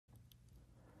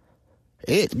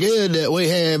It's good that we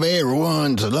have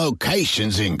everyone's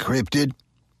locations encrypted.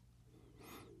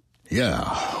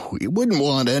 Yeah, we wouldn't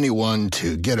want anyone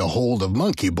to get a hold of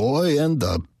Monkey Boy and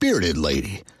the bearded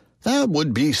lady. That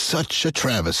would be such a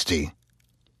travesty.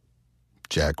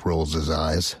 Jack rolls his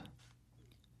eyes.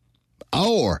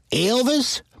 Or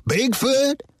Elvis,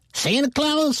 Bigfoot, Santa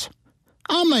Claus?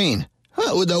 I mean,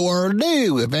 what would the world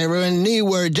do if everyone knew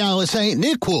where Jolly St.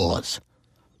 Nick was?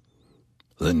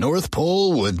 The North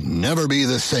Pole would never be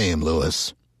the same,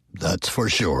 Louis. That's for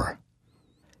sure.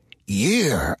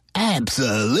 You're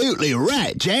absolutely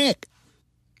right, Jack.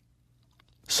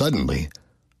 Suddenly,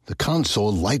 the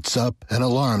console lights up and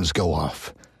alarms go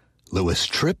off. Louis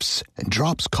trips and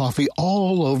drops coffee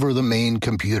all over the main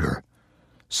computer.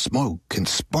 Smoke and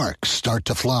sparks start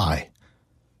to fly.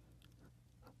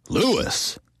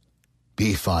 Louis!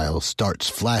 B-file starts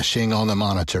flashing on the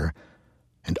monitor,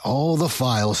 and all the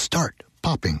files start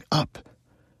popping up.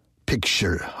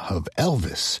 Picture of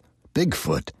Elvis,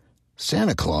 Bigfoot,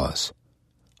 Santa Claus.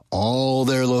 All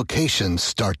their locations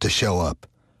start to show up.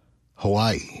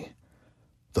 Hawaii,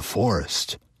 the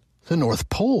forest, the North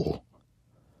Pole.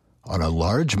 On a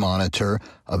large monitor,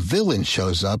 a villain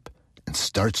shows up and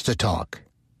starts to talk.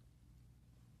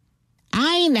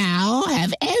 I now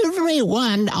have every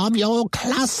one of your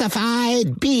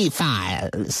classified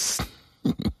B-files.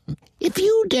 If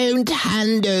you don't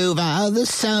hand over the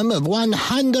sum of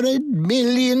 $100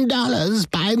 million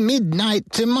by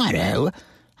midnight tomorrow,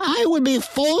 I will be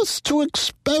forced to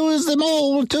expose them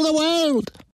all to the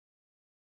world.